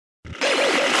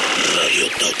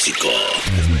Radio Tóxico.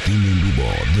 Transmitiendo en vivo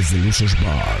desde Losers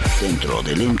Bar, Dentro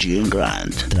del MGM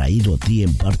Grand. traído a ti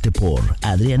en parte por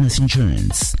Adriana's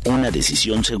Insurance, Una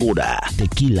decisión segura.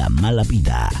 Tequila Mala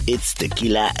Vida, It's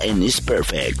tequila and it's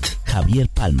perfect. Javier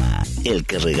Palma, El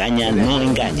que regaña no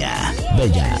engaña.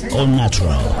 Bella All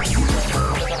Natural.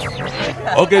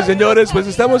 Ok, señores, pues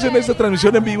estamos en esta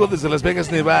transmisión en vivo desde Las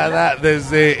Vegas, Nevada,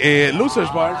 desde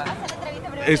Losers Bar.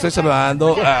 Estoy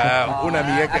saludando a una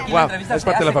amiga que, wow, es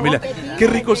parte de la familia. Qué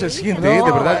rico se siente, de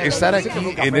verdad, estar aquí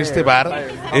en este bar.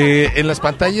 En las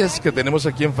pantallas que tenemos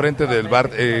aquí enfrente del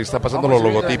bar está pasando los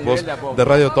logotipos de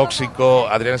Radio Tóxico,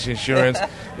 Adriana's Insurance.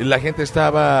 La gente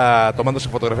estaba tomándose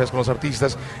fotografías con los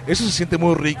artistas. Eso se siente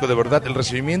muy rico, de verdad. El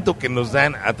recibimiento que nos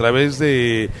dan a través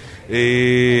de...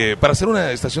 para hacer una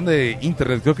estación de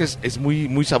internet, creo que es muy,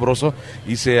 muy sabroso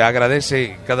y se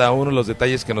agradece cada uno de los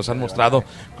detalles que nos han mostrado,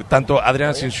 tanto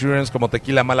Adriana's Insurance como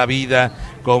Tequila Mala Vida,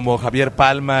 como Javier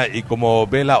Palma y como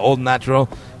Bella All Natural,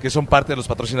 que son parte de los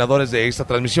patrocinadores de esta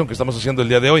transmisión que estamos haciendo el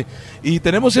día de hoy. Y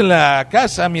tenemos en la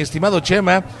casa, mi estimado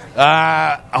Chema,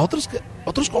 a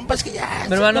otros compas que ya...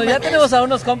 Mi hermano, ya tenemos a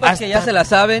unos compas que ya se la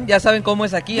saben, ya saben cómo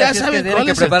es aquí, así es que tienen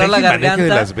que preparar la garganta de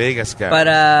Las Vegas,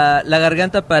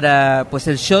 para pues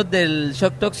el shot del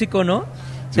shock tóxico, ¿no?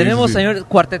 Sí, Tenemos, sí. señor,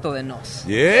 Cuarteto de Nos.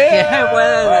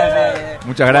 Yeah.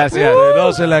 Muchas gracias. De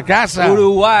Nos en la casa.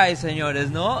 Uruguay,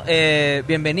 señores, ¿no?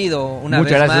 Bienvenido una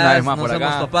vez más. Nos por acá.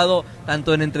 Hemos topado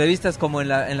tanto en entrevistas como en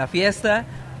la fiesta,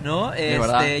 ¿no?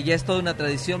 Ya es toda una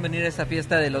tradición venir a esta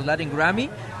fiesta de los Latin Grammy.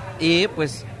 Y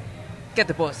pues, ¿qué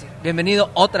te puedo decir?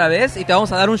 Bienvenido otra vez y te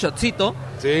vamos a dar un shotcito.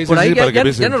 Sí, por ahí para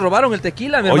ya nos robaron el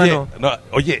tequila, mi hermano.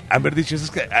 Oye, haber dicho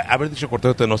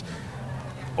Cuarteto de Nos.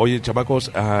 Oye,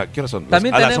 chamacos, ¿qué horas son?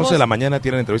 También a tenemos... las 11 de la mañana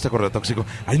tienen entrevista con Radio Tóxico.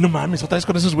 Ay, no mames, otra vez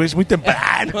con esos güeyes muy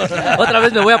temprano. Otra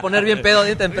vez me voy a poner bien pedo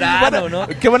bien temprano, ¿no?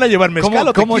 ¿Qué van a llevar, mezcal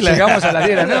o ¿Cómo tequila? llegamos a las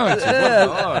 10 de la noche?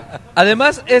 Por favor.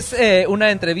 Además, es una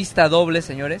entrevista doble,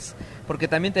 señores, porque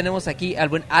también tenemos aquí al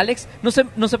buen Alex. No sé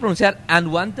pronunciar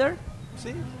Andwanter. Sí,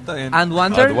 está bien.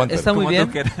 Andwanter, está muy Como bien.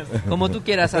 tú quieras. Como tú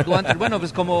quieras, Andwanter. Bueno,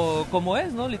 pues como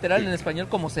es, ¿no? Literal, en español,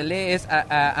 como se lee, es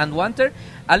Andwanter.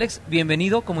 Alex,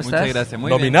 bienvenido, ¿cómo estás? Muchas gracias, muy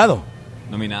Nominado.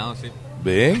 bien. Nominado, sí.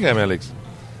 Véngame, Alex.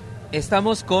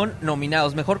 Estamos con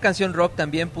nominados. Mejor canción rock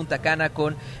también, Punta Cana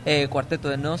con Cuarteto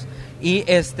de Nos. Y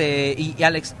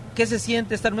Alex, ¿qué se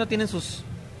siente estar nominado? ¿Tienen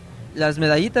las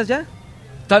medallitas ya?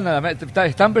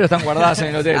 Están, pero están guardadas en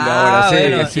el hotel ahora.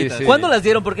 Bueno, Sí. ¿Cuándo las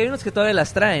dieron? Porque hay unos que todavía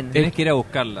las traen. Tienes que ir a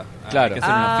buscarla. Claro. Hay que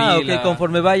hacer una fila. Ok,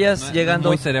 conforme vayas No, llegando.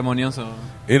 Muy ceremonioso.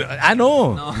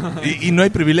 No. Y no hay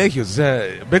privilegios. O sea,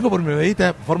 vengo por mi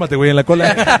medita, fórmate, güey, en la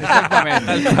cola.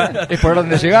 Exactamente. Es por orden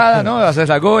de llegada, ¿no? Haces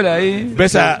la cola ahí.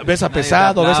 Ves a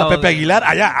Pesado, ves a Pepe Aguilar.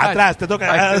 Allá, atrás, te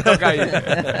toca. Te toca ahí.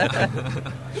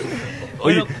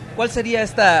 Bueno, ¿cuál sería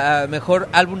esta mejor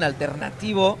álbum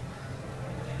alternativo?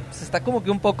 Pues está como que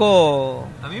un poco...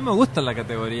 A mí me gusta la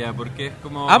categoría porque es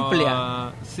como...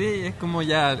 amplia. Sí, es como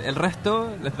ya el resto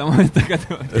le damos esta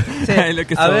categoría. Sí. Lo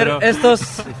que A ver, sobró.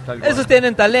 estos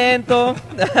tienen talento,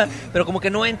 pero como que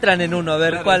no entran en uno. A ver,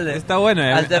 Claro, ¿cuál está bueno.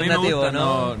 alternativo, a mí me gusta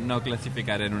 ¿no? no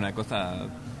clasificar en una cosa,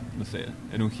 no sé,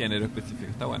 en un género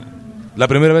específico. Está bueno. ¿La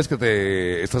primera vez que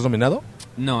te estás nominado?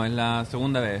 No, es la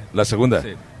segunda vez. La segunda.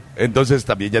 Sí. Entonces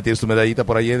también ya tienes tu medallita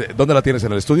por ahí. ¿Dónde la tienes?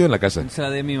 ¿En el estudio o en la casa? Se la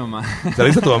de mi mamá. ¿Se la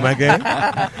diste a tu mamá qué?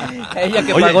 Ella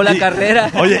que pagó la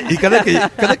carrera. Oye,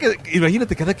 y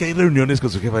imagínate, cada que hay reuniones con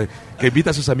su jefa, que invita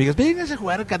a sus amigas, vénganse a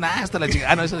jugar canasta, la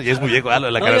chica. No, eso ya es muy viejo, lo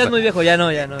de la No, canasta. ya es muy viejo, ya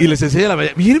no. Y les enseña la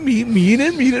medalla.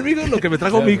 Miren, mijo, lo que me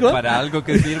trajo mi hijo. Para algo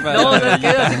que sirva. No, es que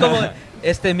así como,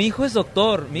 mi hijo es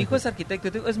doctor, mi hijo es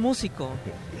arquitecto, es músico.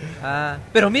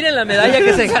 Pero miren la medalla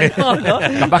que se ganó, ¿no?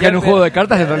 Capaz que en un juego de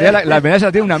cartas, en realidad la medalla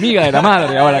la tiene una amiga de la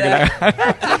madre ahora que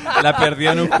la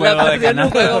perdió en un juego de en un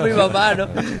canasta. juego mi mamá, ¿no?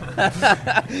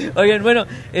 Oigan, bueno,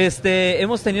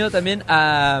 hemos tenido también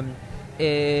a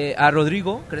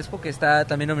Rodrigo Crespo, que está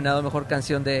también nominado a Mejor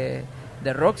Canción de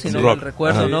rock, si no mal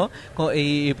recuerdo, ¿no?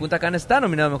 Y Punta Cana está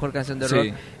nominado a Mejor Canción de rock.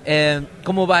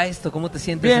 ¿Cómo va esto? ¿Cómo te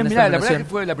sientes Bien, en mirá, esta la verdad nominación? que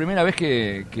fue la primera vez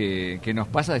que nos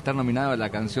pasa de estar nominado a la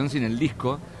canción sin el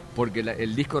disco, porque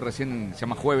el disco recién se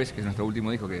llama Jueves, que es nuestro último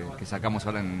disco que sacamos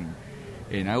ahora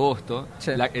en agosto.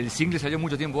 Sí. El single salió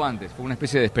mucho tiempo antes, fue una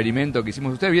especie de experimento que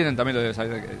hicimos. Ustedes vienen también lo de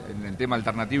saber, en el tema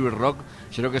alternativo y rock.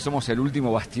 Yo creo que somos el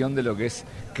último bastión de lo que es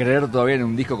creer todavía en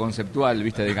un disco conceptual,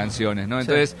 viste, de canciones, ¿no?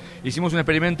 Entonces hicimos un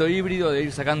experimento híbrido de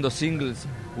ir sacando singles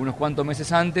unos cuantos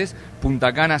meses antes.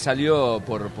 Punta Cana salió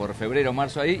por febrero o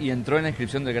marzo ahí y entró en la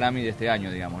inscripción del Grammy de este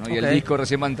año, digamos, ¿no? Y el disco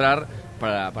recién va a entrar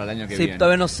para el año que Sí, viene.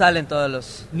 todavía no salen todos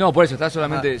los... No, por eso, está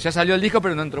solamente... Ya salió el disco,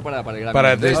 pero no entró para el Grammy.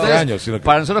 Para este Entonces, año, sino que...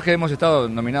 Para nosotros que hemos estado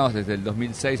nominados desde el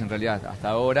 2006, en realidad, hasta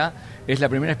ahora, es la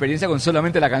primera experiencia con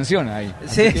solamente la canción ahí.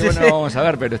 Sí, Así que, sí, bueno, sí. vamos a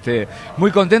ver, pero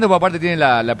muy contento, porque aparte tiene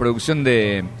la producción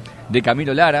de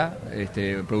Camilo Lara,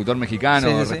 productor mexicano,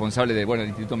 Sí, sí, sí. responsable del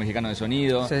Instituto Mexicano de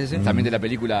Sonido, Sí, sí. también de la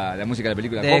música de la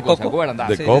película De Coco, ¿se Coco. acuerdan?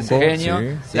 De Sí, Coco, ese genio.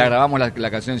 sí. La grabamos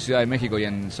la canción en Ciudad de México y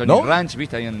en Sony ¿No? Ranch,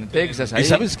 ¿viste? Ahí en Texas. Ahí. ¿Y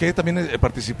sabes qué? También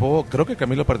participó, creo que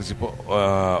Camilo participó,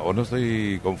 o no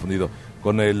estoy confundido,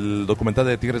 con el documental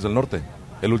de Tigres del Norte,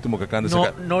 el último que acaban de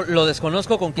sacar. No, lo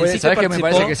desconozco con quien Pues, sí que ¿sabes qué? Me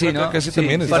participó. parece que sí, ¿no? Creo que sí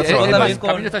también. participó trabajando también ahí. con-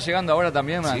 Camilo está llegando ahora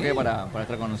también Sí. para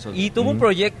estar con nosotros. Y tuvo un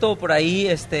proyecto por ahí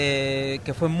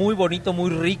que fue muy bonito, muy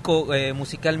rico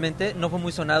musicalmente. No fue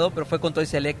muy sonado, pero fue con Toy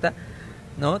Selecta,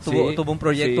 ¿no? Tuvo un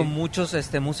proyecto, sí. muchos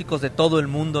músicos de todo el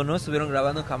mundo, ¿no? Estuvieron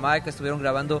grabando en Jamaica, estuvieron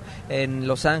grabando en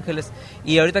Los Ángeles.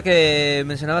 Y ahorita que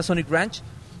mencionaba Sonic Ranch,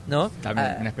 ¿no?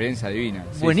 También una experiencia divina.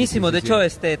 Sí, Buenísimo, sí, sí, de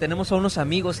sí. hecho tenemos a unos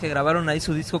amigos que grabaron ahí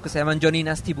su disco que se llaman Johnny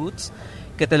Nasty Boots,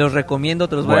 que te los recomiendo,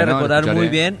 te los voy a Bueno, recordar escucharé. muy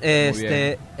bien. Muy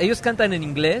bien. Ellos cantan en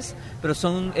inglés, pero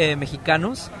son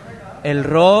mexicanos. El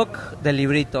rock del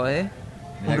librito, Mirá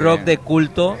un que rock bien. de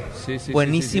culto, Sí, sí,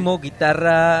 buenísimo,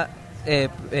 guitarra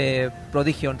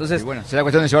prodigio. Entonces, Y bueno, será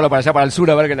cuestión de llevarlo para allá, para el sur,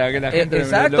 a ver que la gente...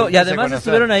 exacto, y se además conoce.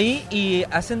 estuvieron ahí y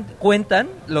cuentan,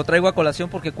 lo traigo a colación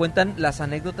porque cuentan las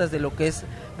anécdotas de lo que es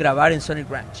grabar en Sonic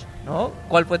Ranch, ¿no?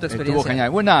 ¿Cuál fue tu experiencia? Estuvo genial.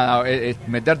 Bueno, nada,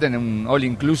 meterte en un all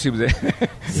inclusive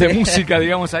de música,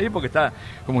 digamos, ahí, porque está,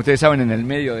 como ustedes saben, en el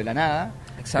medio de la nada.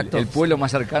 Exacto. El pueblo más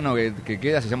cercano que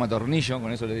queda se llama Tornillo,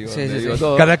 con eso le digo, Sí, le sí, digo sí.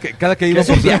 todo. Cada que iban Es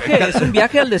un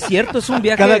viaje al desierto, es un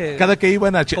viaje... cada que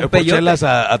iban a con por peyote. chelas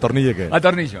a Tornille, ¿qué? A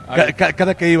Tornillo. A ver.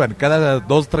 Cada que iban, cada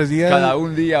 2-3 días. Cada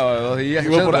un día o 2 días.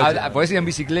 Iba por allá. Podés ir en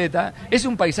bicicleta. Es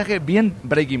un paisaje bien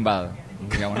Breaking Bad.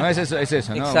 Digamos, ¿no? Es eso,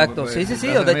 ¿no? Exacto, sí, sí, sí.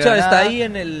 No se De mira hecho, está nada. ahí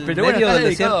en el Pero bueno, medio está del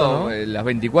dedicado, desierto, ¿no? las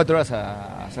 24 horas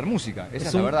a hacer música. Esa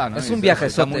es la verdad, ¿no? es un Eso viajezote,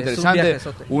 está muy es un interesante.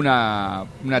 viajezote. Una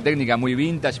técnica muy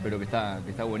vintage, pero que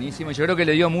está buenísima. Y yo creo que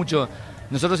le dio mucho.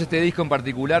 Nosotros este disco en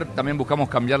particular también buscamos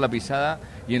cambiar la pisada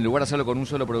y en lugar de hacerlo con un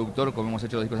solo productor, como hemos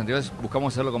hecho los discos anteriores,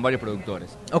 buscamos hacerlo con varios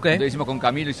productores. Ok. Entonces hicimos con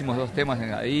Camilo, hicimos 2 temas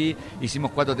ahí,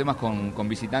 hicimos 4 temas con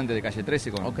Visitante de Calle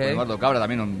 13, con Eduardo Cabra,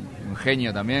 también un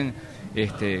genio también,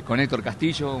 con Héctor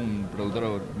Castillo, un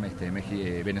productor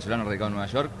venezolano radicado en Nueva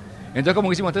York. Entonces como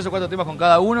que hicimos 3 o 4 temas con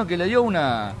cada uno, que le dio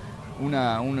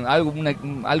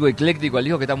algo ecléctico al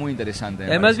disco que está muy interesante.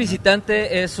 Además,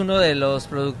 Visitante es uno de los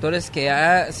productores que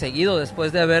ha seguido,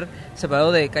 después de haber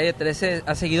separado de Calle 13,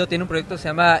 tiene un proyecto que se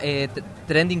llama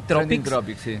Trending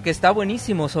Tropics, sí. que está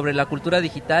buenísimo sobre la cultura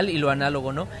digital y lo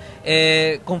análogo, ¿no?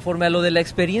 Conforme a lo de la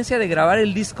experiencia de grabar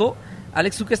el disco,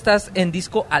 Alex, tú que estás en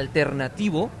disco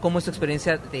alternativo, ¿cómo es tu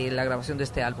experiencia de la grabación de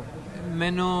este álbum?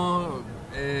 Menos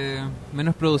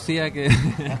producida que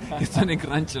Sonic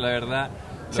Ranch, la verdad.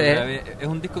 Lo Sí. grabé, es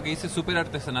un disco que hice súper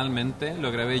artesanalmente,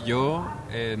 lo grabé yo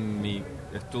en mi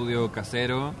estudio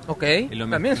casero. Ok, Y lo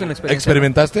también es una experiencia.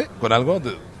 ¿Experimentaste con algo?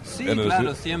 Sí, en el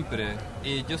claro, estudio? siempre.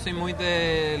 Y yo soy muy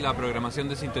de la programación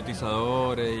de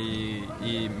sintetizadores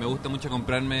y me gusta mucho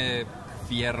comprarme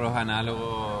fierros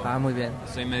análogos. Ah, muy bien.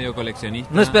 Soy medio coleccionista.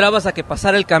 No esperabas a que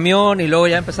pasara el camión y luego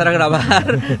ya empezar a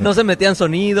grabar, no se metían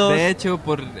sonidos. De hecho,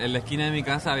 en la esquina de mi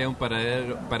casa había un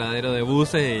paradero de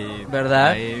buses y... ¿Verdad?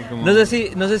 ahí como- No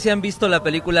sé si han visto la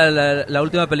película, la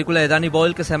última película de Danny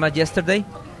Boyle que se llama Yesterday,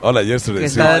 Hola, Yesterday. que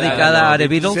sí. está dedicada a The Sé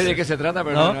Beatles. de qué se trata,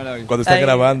 pero ¿No? no la vi. Cuando está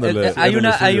grabando.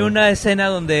 Hay una escena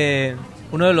donde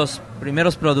uno de los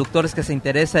primeros productores que se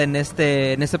interesa en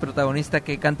este protagonista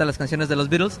que canta las canciones de los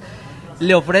Beatles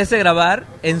le ofrece grabar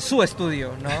en su estudio,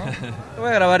 ¿no?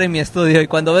 Voy a grabar en mi estudio. Y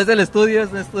cuando ves el estudio es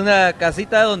una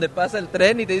casita donde pasa el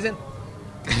tren y te dicen...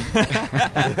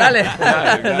 Dale,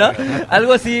 ¿no?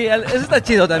 Algo así, eso está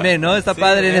chido también, ¿no? Está Sí,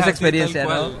 padre en es esa así, experiencia, tal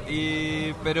 ¿no?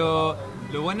 cual. Pero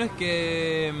lo bueno es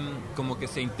que como que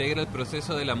se integra el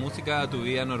proceso de la música a tu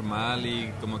vida normal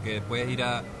y como que puedes ir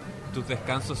a... Tus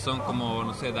descansos son como,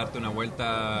 no sé, darte una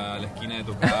vuelta a la esquina de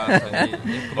tu casa.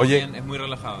 Y es como Oye. bien, es muy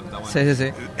relajado, está bueno. Sí,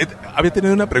 sí, sí. Había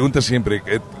tenido una pregunta siempre.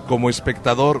 Como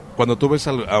espectador, cuando tú ves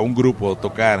a un grupo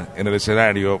tocar en el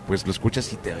escenario, pues lo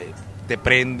escuchas y te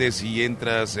prendes y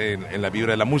entras en la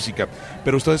vibra de la música.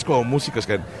 Pero ustedes como músicos,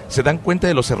 ¿se dan cuenta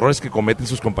de los errores que cometen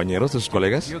sus compañeros, de sus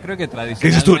colegas? Yo creo que ¿Qué tradicionalmente...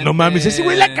 dices tú? No mames, ese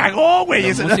güey la cagó, güey.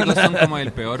 Los músicos son como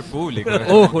el peor público.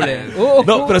 Újule.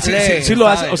 No, pero sí lo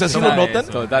hacen, o sea, sí lo Sabes,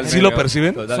 notan, totalmente. sí lo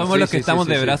perciben. Total. Somos Sí, los que sí, estamos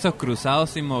sí, de sí. brazos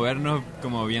cruzados sin movernos,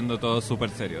 como viendo todo súper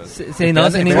serio. Sí,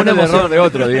 no, sin ninguna el error emoción. de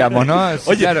otro, digamos, ¿no?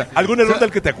 Oye, Claro. ¿algún error del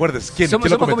que te acuerdes? ¿Quién Somos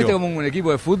lo como, cometió? como un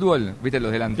equipo de fútbol, ¿viste?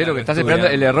 Los delanteros Claro, que estás estudiado.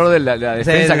 esperando el error de la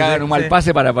defensa Sí, que hagan sí, un mal al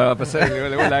pase para pasar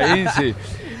el gol ahí, sí.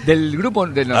 Del grupo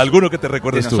de ¿Alguno que te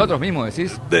recuerdes de tú? nosotros mismos,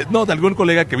 decís. De algún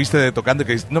colega que viste tocando y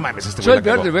que dices, no mames, este Yo güey el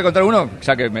peor, te voy a contar uno,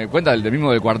 ya que me cuenta del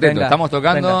mismo del cuarteto. Venga, Estamos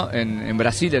tocando en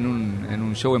Brasil en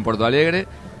un show en Porto Alegre,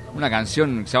 una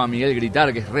canción que se llama Miguel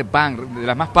Gritar, que es re punk, de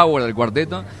las más power del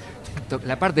cuarteto.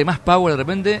 La parte más power, de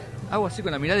repente hago así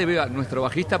con la mirada y veo a nuestro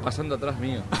bajista pasando atrás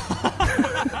mío.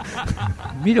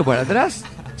 Miro para atrás,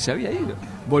 se había ido.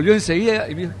 Volvió enseguida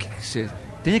y me dijo, ¿qué haces?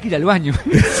 Tenía que ir al baño.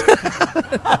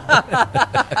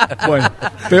 Bueno,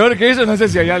 peor que eso, no sé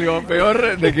si hay algo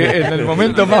peor de que en el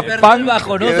momento más punk. El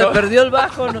bajo, ¿no? Se perdió el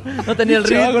bajo, no tenía el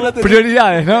ritmo.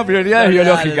 Prioridades, ¿no? Prioridades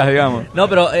biológicas, digamos. No,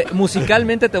 pero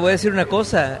musicalmente te voy a decir una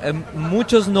cosa.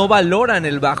 Muchos no valoran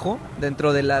el bajo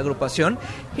dentro de la agrupación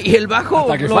y el bajo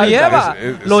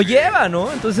lo lleva,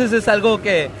 ¿no? Entonces es algo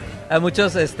que a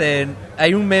muchos,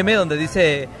 hay un meme donde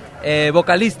dice...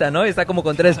 vocalista, ¿no? Y está como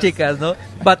con 3 chicas, ¿no?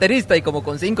 Baterista y como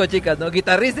con 5 chicas, ¿no?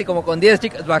 Guitarrista y como con 10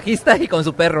 chicas. Bajista y con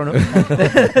su perro, ¿no?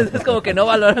 Es como que no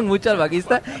valoran mucho al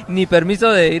bajista, ni permiso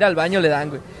de ir al baño le dan,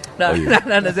 güey.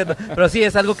 No es cierto. Pero sí,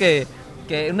 es algo que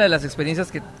una de las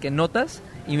experiencias que notas,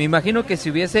 y me imagino que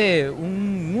si hubiese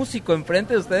un músico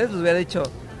enfrente de ustedes, les hubiera dicho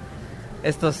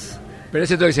estos... Pero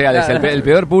eso es lo que dice Alex, el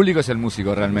peor público es el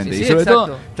músico realmente. Sí, y sobre exacto.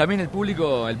 todo, también el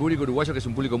público uruguayo, que es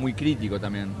un público muy crítico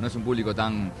también. No es un público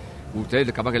tan...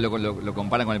 Ustedes capaz que lo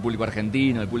comparan con el público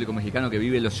argentino, el público mexicano, que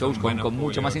vive los shows con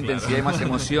mucho más intensidad y más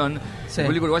emoción. Sí. El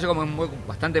público uruguayo como es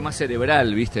bastante más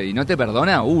cerebral, ¿viste? Y no te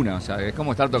perdona una, o sea, es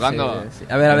como estar tocando... Sí.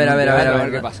 A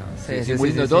ver qué pasa. Sí, muy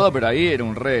lindo todo, pero ahí era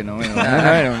un re, ¿no?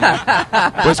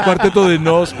 Pues Cuarteto de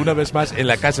Nos, una vez más en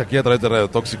la casa aquí a través de Radio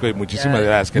Tóxico, y muchísimas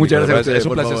gracias. Muchas querido. gracias a ustedes, Es un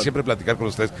por placer favor. siempre platicar con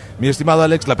ustedes. Mi estimado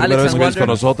Alex, la primera Alex vez que vienes con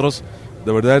Wonder. nosotros.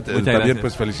 De verdad, también gracias.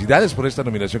 pues felicidades por esta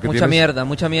nominación que Mucha tienes.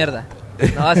 mucha mierda.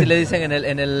 No, así le dicen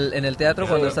en el teatro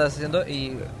cuando estás haciendo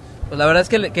y pues la verdad es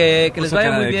que les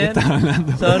vaya muy bien.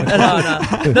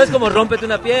 No es como rómpete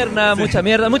una pierna, mucha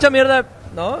mierda,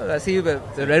 ¿no? Así, el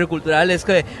horario cultural es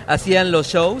que hacían los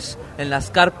shows en las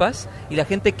carpas y la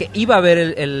gente que iba a ver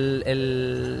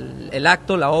el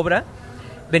acto, la obra,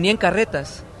 venía en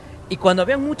carretas. Y cuando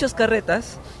habían muchas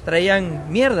carretas, traían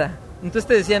mierda. Entonces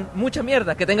te decían, mucha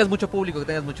mierda, que tengas mucho público, que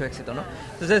tengas mucho éxito, ¿no?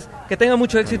 Entonces, que tenga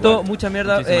mucho éxito, mucha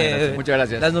mierda. Muchas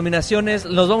gracias. Las nominaciones,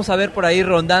 los vamos a ver por ahí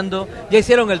rondando. Ya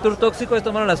hicieron el tour tóxico, ya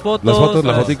tomaron las fotos. ¿Las fotos?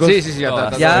 Sí, ya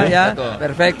está. Ya, todo.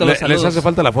 perfecto. Les hace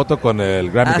falta la foto con el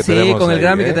Grammy que tenemos. Sí, con el ahí,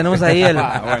 Grammy que tenemos ahí,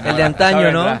 el de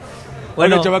antaño, ¿no?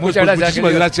 Bueno, chavacos, muchas pues, gracias,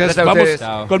 muchísimas gracias. Gracias a Vamos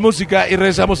ustedes. con música y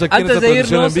regresamos aquí Antes en esta de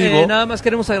transmisión irnos, en vivo. nada más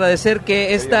queremos agradecer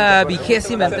que esta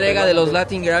 20ª entrega de los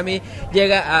Latin Grammy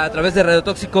llega a través de Radio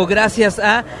Tóxico gracias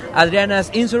a Adriana's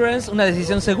Insurance, una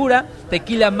decisión segura,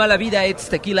 Tequila Mala Vida, it's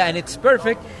tequila and it's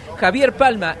perfect, Javier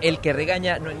Palma, el que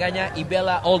regaña no engaña, y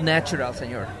Bella All Natural,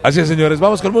 señor. Así es, señores,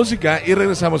 vamos con música y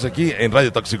regresamos aquí en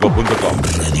radiotóxico.com.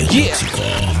 Radio Tóxico,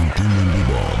 transmitiendo en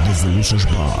vivo desde Lusos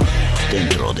Bar,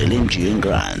 Dentro del MGM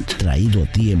Grand. traído a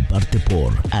ti en parte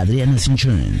por Adriana's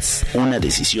Insurance, Una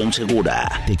decisión segura.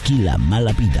 Tequila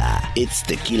Mala Vida, It's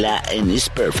tequila and it's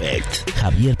perfect.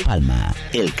 Javier Palma,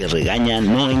 El que regaña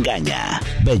no engaña.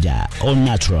 Bella All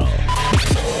Natural.